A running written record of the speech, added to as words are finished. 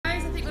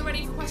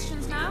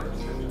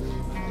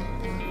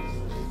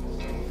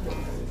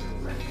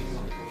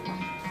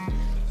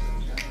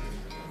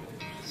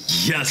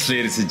Yes,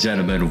 ladies and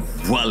gentlemen,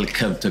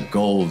 welcome to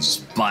Goals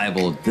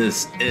Bible.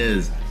 This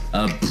is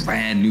a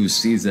brand new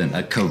season,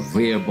 a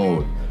career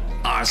mode,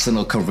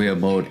 Arsenal career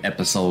mode,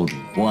 episode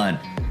 1.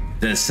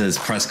 This is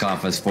press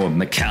conference for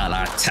Mikel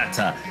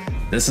Arteta.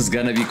 This is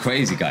gonna be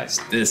crazy,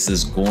 guys. This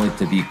is going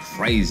to be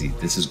crazy.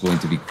 This is going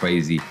to be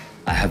crazy.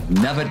 I have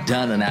never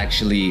done an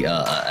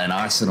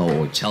Arsenal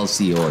or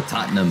Chelsea or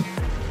Tottenham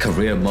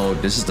career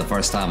mode. This is the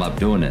first time I'm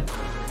doing it.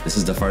 This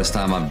is the first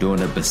time I'm doing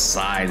it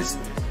besides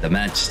the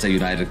Manchester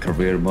United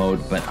career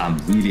mode, but I'm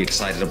really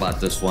excited about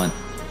this one.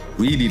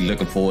 Really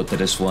looking forward to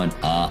this one.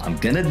 I'm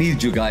gonna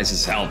need you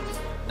guys' help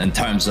in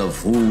terms of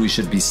who we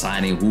should be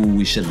signing, who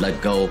we should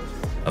let go.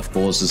 Of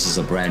course, this is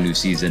a brand new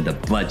season. The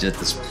budget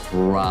is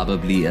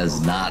probably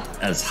not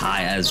as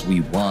high as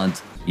we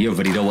want. You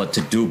already know what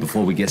to do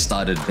before we get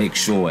started. Make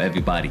sure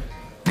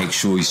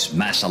you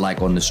smash a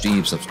like on the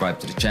stream, subscribe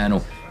to the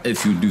channel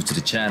if you're new to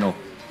the channel.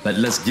 But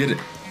let's get it.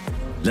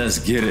 Let's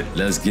get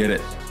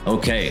it.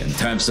 Okay, in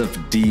terms of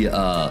the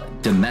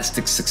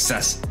domestic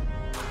success,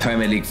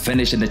 Premier League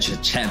finish in the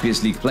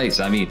Champions League place.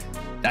 I mean,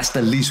 that's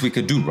the least we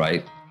could do,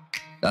 right?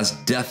 That's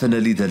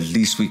definitely the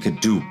least we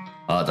could do.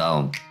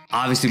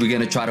 Obviously, we're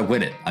gonna try to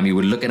win it. I mean,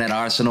 we're looking at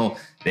Arsenal.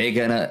 They're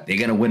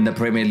gonna win the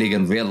Premier League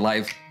in real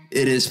life.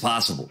 It is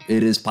possible.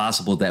 It is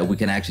possible that we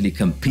can actually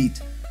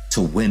compete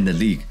to win the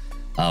league,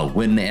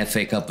 win the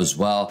FA Cup as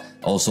well,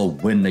 also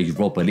win the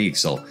Europa League.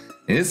 So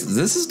this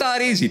is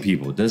not easy,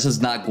 people. This is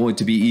not going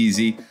to be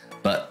easy.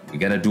 But we're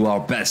gonna do our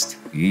best.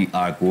 We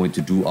are going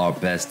to do our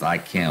best. I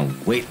can't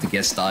wait to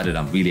get started.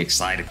 I'm really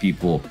excited,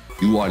 people.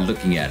 You are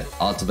looking at it.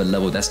 Ultimate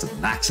level, that's the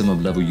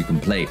maximum level you can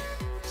play.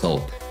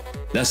 So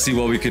let's see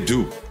what we could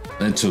do.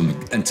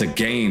 Into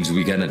games,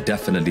 we're gonna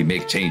definitely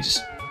make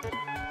changes.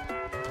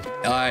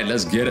 All right,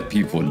 let's get it,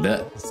 people.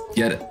 Let's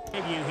get it. What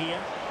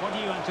do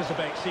you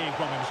anticipate seeing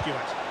from him,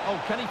 Stuart? Oh,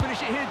 can he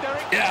finish it here,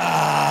 Derek?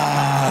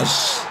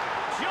 Yes!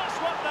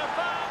 Just what the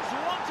fans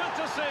wanted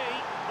to see.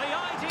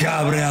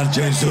 Gabriel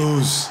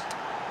Jesus.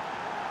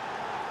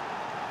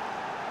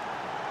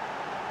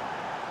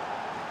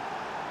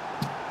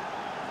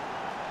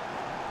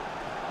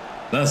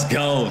 Let's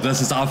go.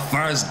 This is our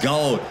first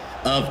goal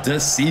of the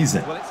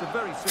season.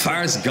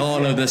 First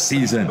goal of the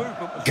season.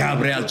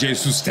 Gabriel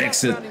Jesus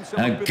takes it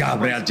and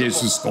Gabriel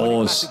Jesus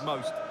scores.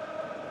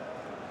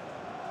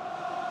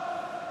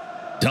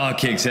 Dog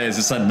King says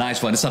it's a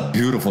nice one. It's a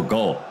beautiful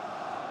goal.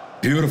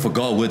 Beautiful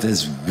goal with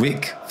his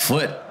weak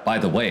foot, by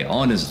the way,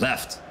 on his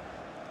left.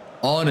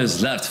 On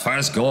his left,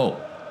 first goal.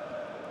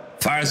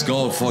 First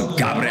goal for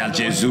Gabriel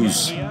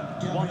Jesus.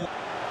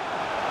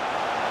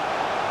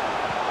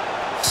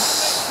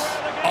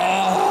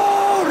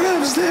 Oh,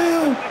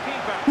 Ramsdale!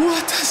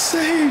 What a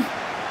save!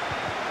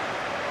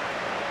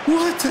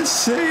 What a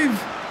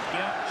save!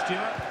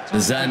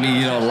 Does that mean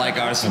you don't like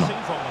Arsenal?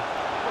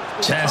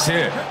 Chance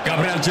here,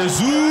 Gabriel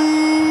Jesus!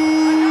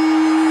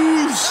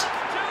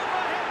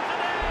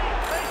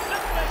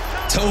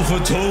 Two for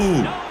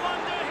two.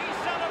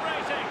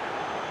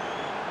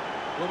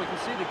 Well, we can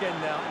see it again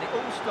now, and it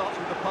all starts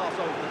with the pass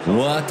over the top.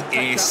 What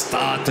a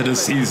start to the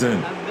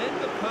season.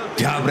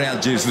 Gabriel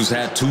Jesus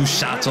had 2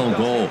 shots on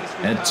goal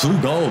and 2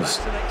 goals.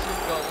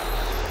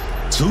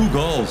 2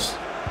 goals.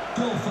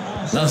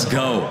 Let's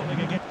go.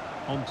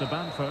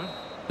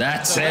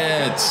 That's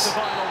it.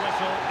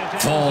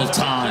 Full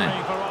time.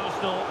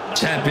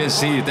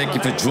 Champions League, thank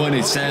you for joining.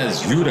 It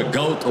says, you the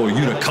GOAT or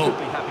you the coat?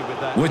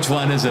 Which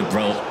one is it,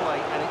 bro?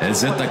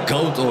 Is it the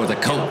GOAT or the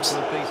coat?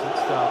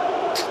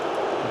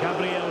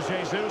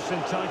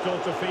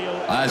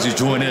 As you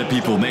join in,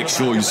 people, make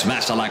sure you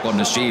smash the like on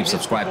the stream,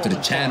 subscribe to the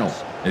channel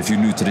if you're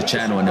new to the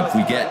channel, and if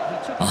we get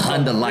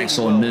 100 likes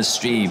on this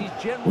stream,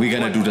 we're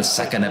gonna do the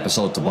second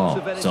episode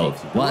tomorrow. So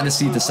if you want to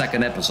see the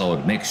second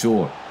episode, make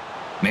sure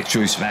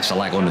you smash the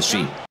like on the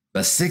stream.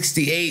 But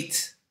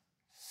 68,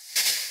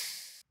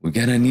 we're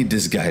gonna need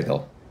this guy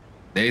though.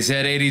 They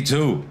said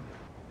 82.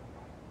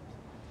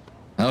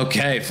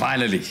 Okay,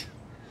 finally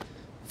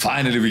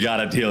we got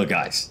a deal,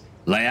 guys.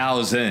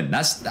 Leao's in.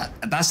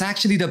 That's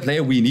actually the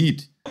player we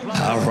need.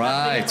 All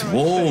right,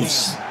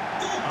 Wolves.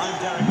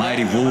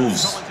 Mighty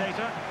Wolves.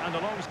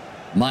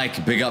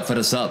 Mike, big up for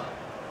the sub.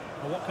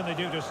 Well, what can they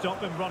do to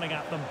stop him running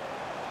at them?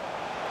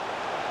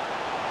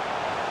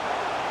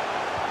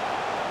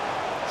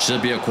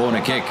 Should be a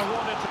corner kick. And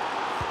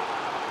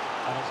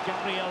it's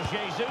Gabriel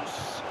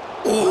Jesus.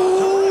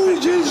 Oh,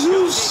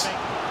 Jesus.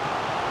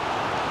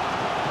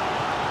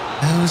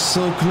 That was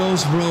so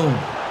close, bro. 3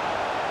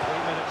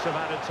 minutes of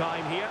added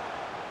time here.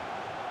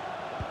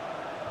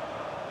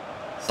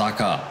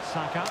 Saka.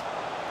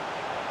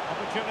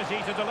 Opportunity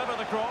to deliver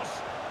the cross.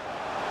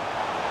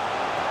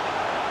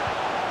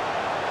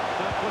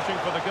 Still pushing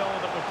for the goal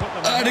that would put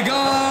them And the goal!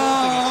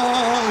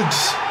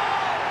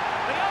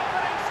 The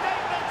opening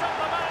statement of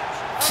the match.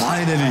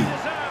 Finally.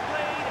 Deserved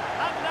lead,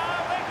 and now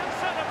they can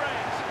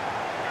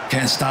celebrate.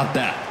 Can't stop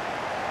that.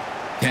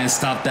 Can't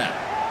stop that.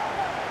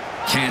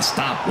 Can't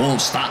stop,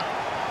 won't stop.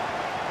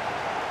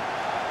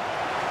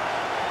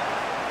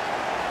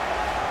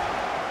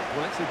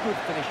 Well, it's a good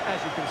finish,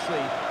 as you can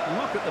see.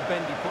 Look at the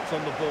bend he puts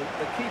on the ball.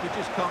 The keeper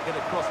just can't get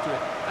across to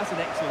it. That's an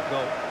excellent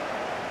goal.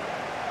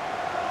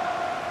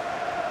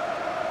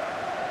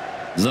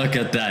 Look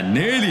at that.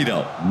 Nearly,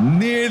 though.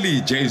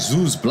 Nearly.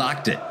 Jesus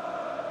blocked it.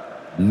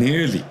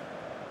 Nearly.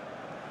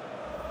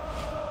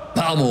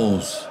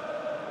 Vamos.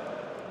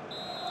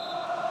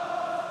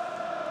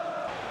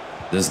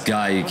 This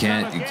guy, you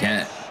can't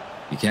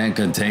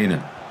contain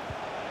him.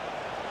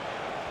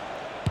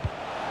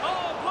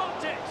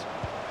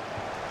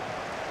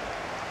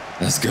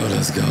 Let's go,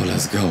 let's go,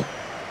 let's go.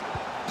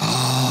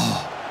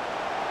 Oh.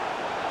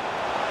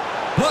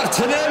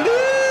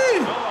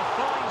 Martinelli! Oh, a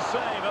fine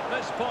save at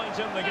this point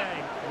in the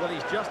game. Well,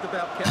 he's just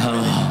about kept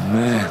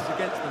man.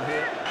 against them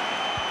here.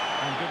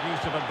 And good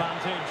use of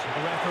advantage.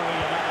 The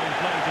referee allowing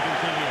play to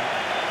continue.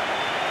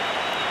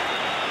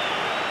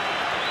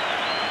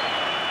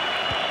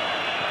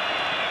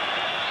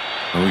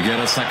 And we get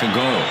a second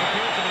goal.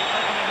 Appears to be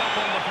opening up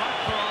on the back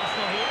for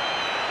Arsenal here.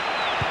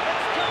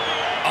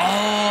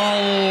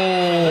 Oh!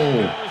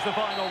 There's the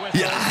final whistle.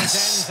 Yes! It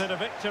ends in a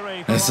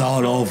victory for It's all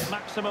Arsenal. over.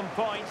 Maximum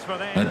points for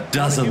them. It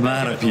doesn't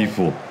matter,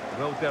 people.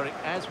 Well, Derek,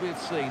 as we've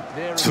seen,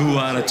 there is 2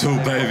 out of 2,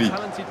 baby. 2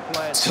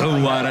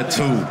 out of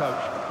 2.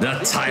 The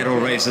This title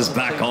is race is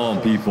back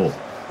on, people.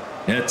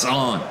 It's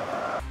on.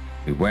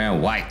 We're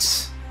wearing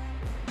whites.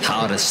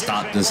 How to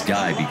stop this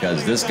guy,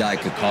 because this guy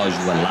could cause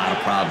you a lot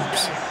of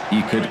problems.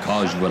 He could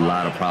cause you a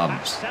lot of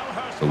problems.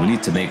 So we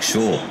need to make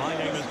sure.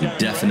 We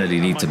definitely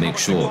need to make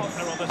sure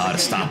how to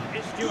stop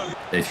him.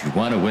 If you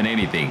want to win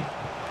anything.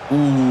 Ooh.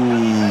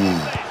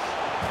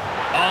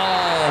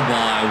 Oh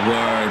my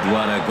word,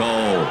 what a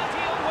goal.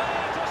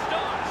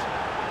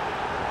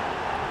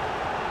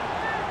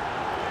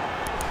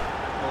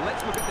 Well,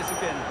 let's look at this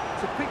again.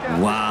 To pick out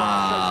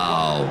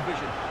Wow. this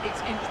vision,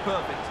 it's inch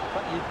perfect,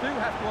 but you do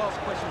have to ask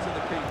questions of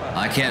the keeper.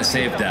 I can't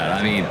save that.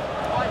 I mean,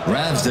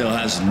 Ramsdale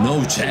has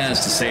no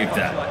chance to save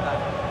that.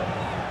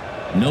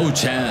 No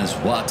chance.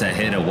 What a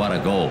hit and what a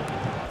goal.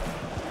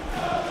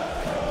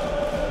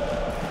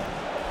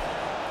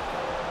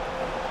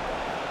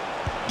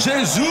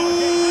 Jesus!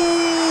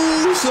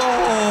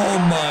 Oh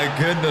my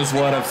goodness,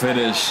 what a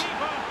finish.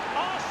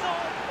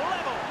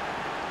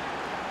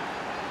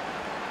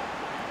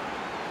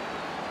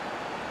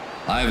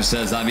 Ivan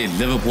says, I mean,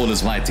 Liverpool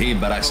is my team,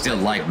 but I still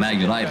like Man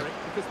United.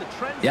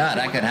 Yeah,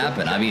 that could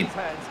happen. I mean,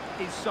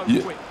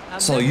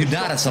 so you're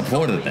not a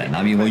supporter then.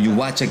 I mean, when you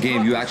watch a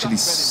game, you actually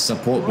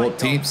support both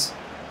teams?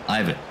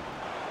 Ivan.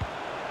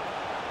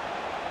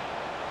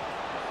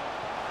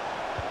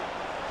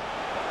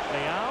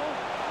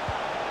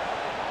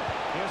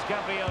 Here's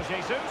Gabriel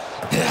Jesus.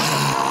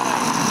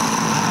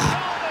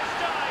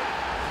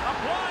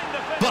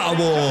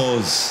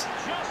 Vamos!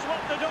 Just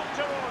what the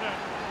doctor ordered.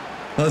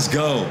 Let's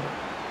go.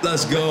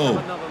 Let's go.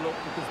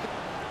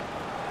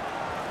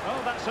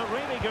 Oh, that's a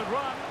really good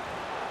run.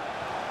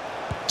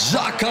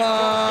 Xhaka!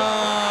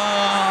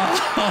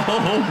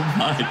 Oh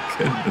my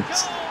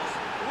goodness.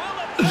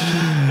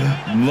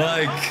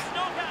 Mike,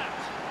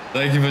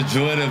 thank you for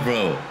joining,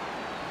 bro.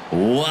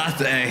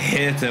 What a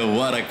hit and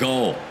what a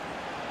goal.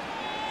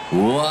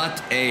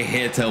 What a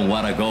hit and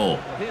what a goal.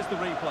 Well, here's the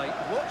replay.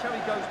 Watch how he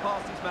goes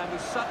past his man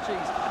with such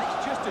ease, and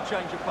it's just a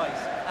change of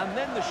pace. And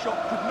then the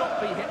shot could not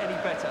be hit any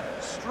better.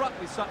 Struck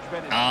with such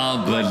venom.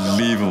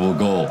 Unbelievable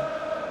goal.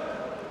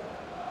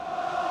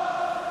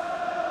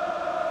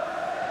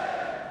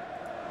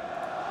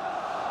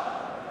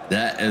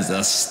 That is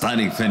a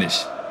stunning finish,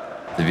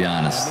 to be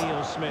honest.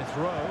 Neil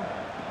Smith-Rowe.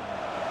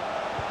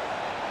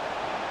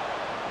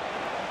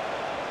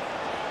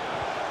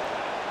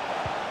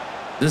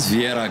 This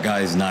Vieira guy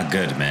is not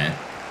good, man.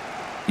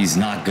 He's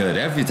not good.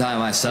 Every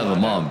time I sub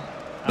him on.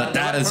 But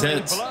that is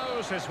it.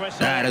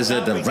 That is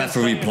it. The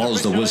referee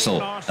blows the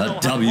whistle. A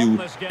W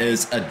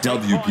is a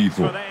W,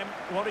 people.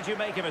 What did you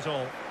make of it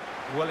all?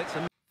 Well, it's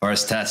a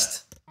First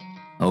test.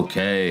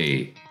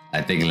 Okay.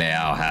 I think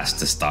Leao has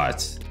to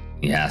start.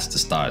 He has to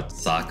start.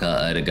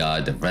 Saka,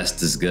 Odegaard, the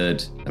rest is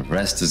good. The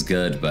rest is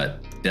good,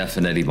 but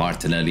definitely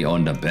Martinelli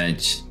on the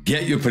bench.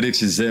 Get your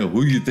predictions in.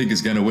 Who you think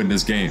is going to win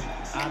this game?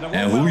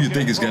 And who you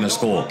think is going to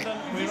score?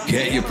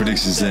 Get your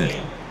predictions in.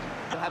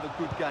 He'll have a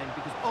good game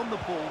because on the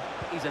ball,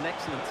 he's an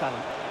excellent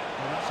talent.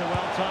 And that's a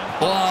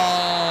well-timed.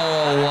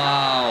 Oh,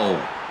 wow.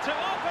 To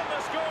open the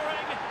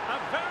scoring, a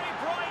very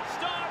bright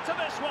start to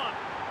this one.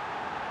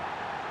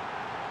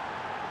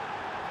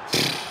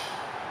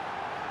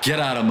 Get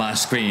out of my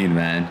screen,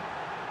 man.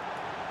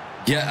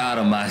 Get out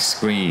of my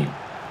screen.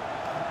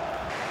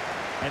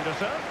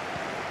 Henderson.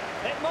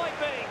 It might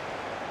be.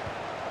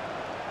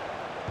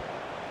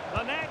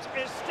 The net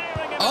is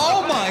steering him.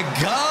 Oh my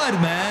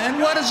God, man.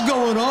 What is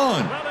going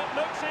on? Well, it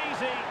looks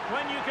easy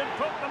when you can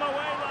put them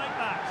away like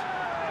that.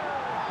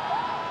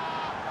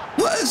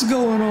 What is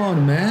going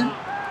on, man?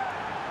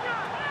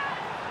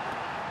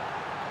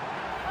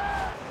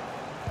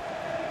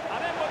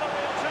 And in with a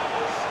real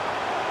chance.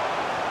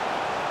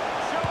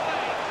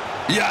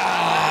 Surely.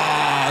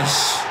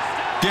 Yes!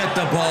 Get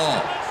the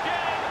ball. This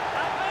game,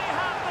 and they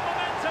have the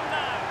momentum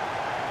now.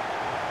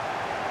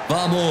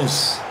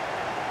 Vamos.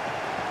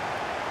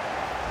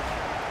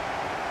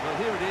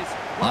 Well, here it is.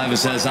 Ivan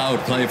says I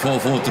would play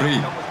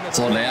 4-4-3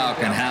 so Leao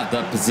can have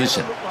that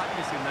position.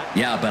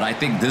 Yeah, but I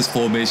think this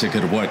formation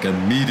could work.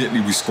 Immediately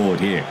we scored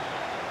here.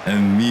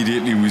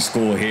 Immediately we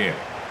score here.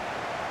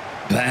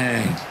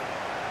 Bang.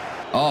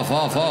 Off.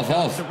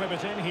 To whip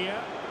it in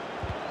here.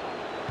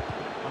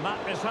 And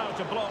that is how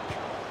to block.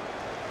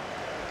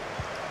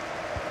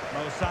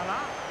 Mo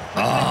Salah.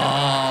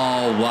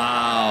 Oh,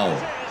 wow.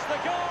 It is the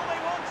goal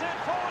they wanted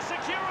for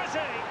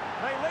security.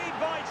 They lead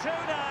by 2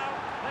 now.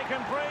 They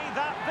can breathe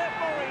that bit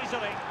more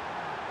easily.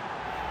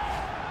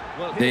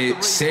 Well, They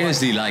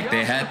seriously, like,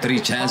 they had 3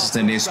 chances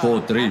and they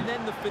scored 3 And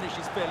then the finish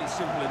is fairly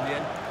simple in the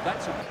end.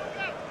 That's a...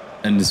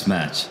 in this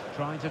match.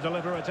 Trying to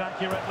deliver it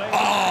accurately.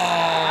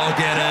 Oh,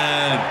 get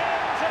in.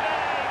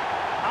 Today,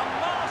 a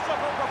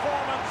masterful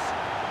performance.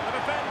 The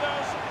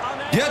defenders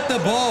unable. Get the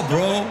ball,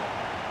 bro.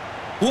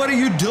 What are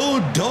you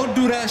doing? Don't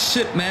do that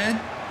shit, man.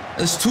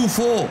 It's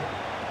 2-4.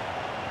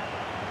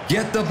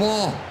 Get the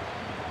ball.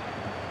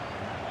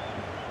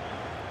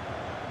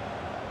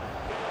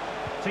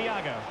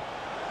 Thiago.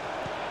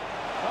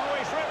 Oh,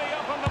 he's really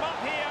opened them up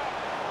here.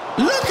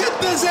 Look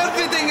at this.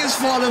 Everything is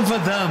falling for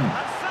them.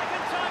 And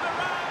second time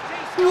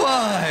around, he's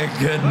My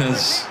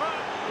goodness.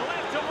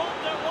 left to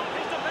wonder what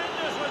his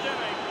defenders were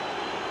doing.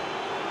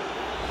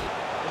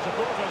 The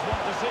supporters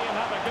want to see him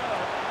have a go.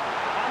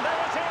 And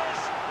there it is,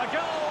 a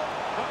goal.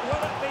 But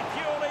will it be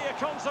purely a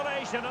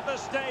consolation at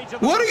this stage of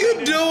the What are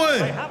you proceedings?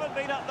 doing? They haven't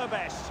been at their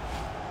best.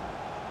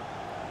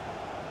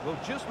 Well,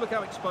 just look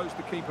how exposed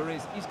the keeper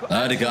is. He's got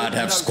Odegaard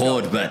have no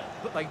scored, shot,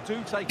 but they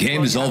do take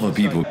game is over,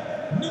 people.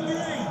 Number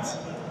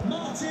 8,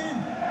 Martin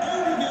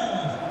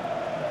Odegaard.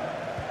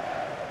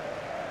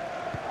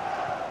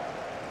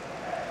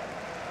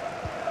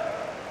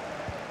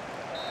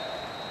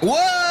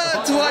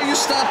 What? Why are you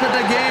stopping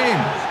the game?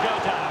 Go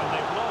down.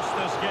 They've lost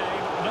this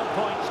game. No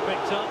points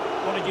picked up.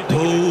 What did you think?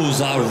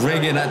 Bulls are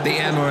ringing at the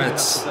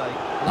Emirates.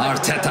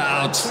 Arteta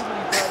out.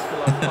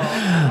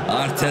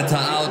 Arteta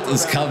out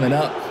is coming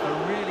up.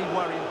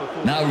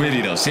 Not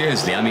really though,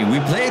 seriously. I mean, we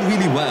played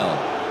really well.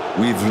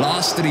 We've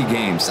lost 3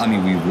 games. I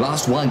mean, we've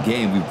lost 1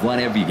 game. We've won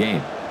every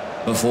game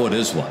before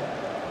this one.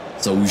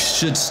 So we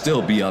should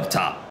still be up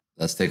top.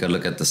 Let's take a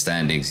look at the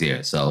standings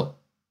here. So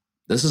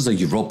this is the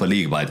Europa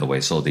League, by the way.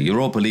 So the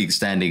Europa League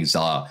standings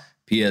are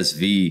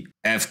PSV,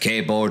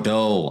 FK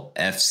Bordeaux,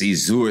 FC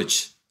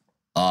Zurich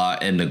are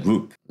in the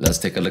group. Let's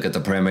take a look at the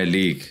Premier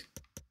League.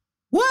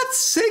 What?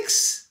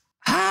 6?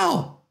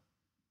 How?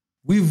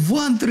 We've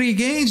won 3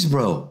 games,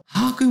 bro.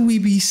 How can we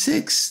be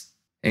 6th?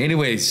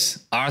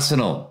 Anyways,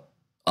 Arsenal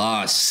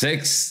are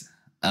 6th.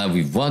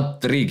 We've won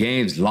 3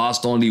 games,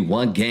 lost only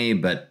 1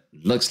 game, but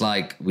looks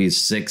like we're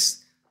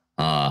 6th.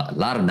 A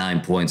lot of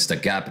 9 points. The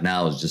gap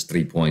now is just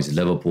 3 points.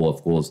 Liverpool,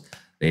 of course,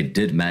 they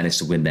did manage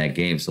to win that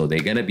game, so they're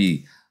going to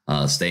be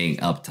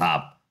staying up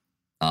top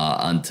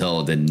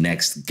until the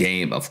next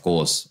game, of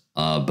course.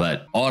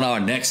 But on our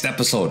next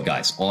episode,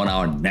 guys, on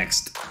our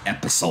next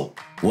episode,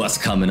 what's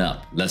coming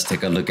up? Let's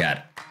take a look at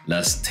it.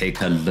 Let's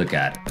take a look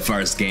at it. The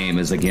first game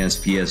is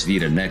against PSV.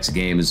 The next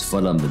game is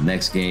Fulham. The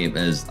next game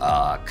is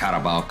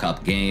Carabao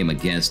Cup game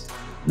against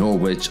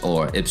Norwich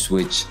or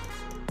Ipswich.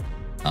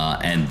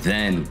 And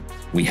then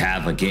we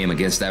have a game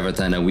against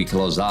Everton, and we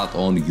close out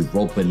on the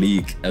Europa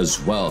League as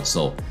well.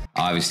 So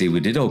obviously we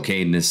did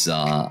okay in this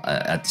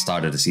at the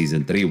start of the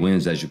season. 3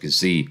 wins, as you can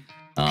see.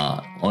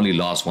 Only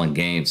lost 1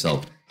 game,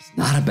 so it's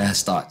not a bad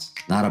start.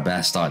 Not a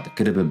bad start. It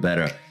could have been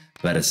better,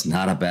 but it's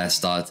not a bad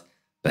start.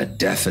 But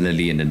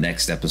definitely in the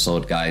next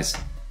episode, guys,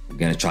 we're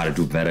going to try to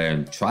do better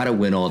and try to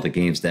win all the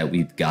games that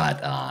we've got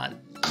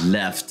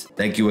left.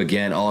 Thank you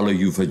again, all of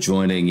you, for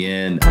joining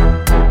in.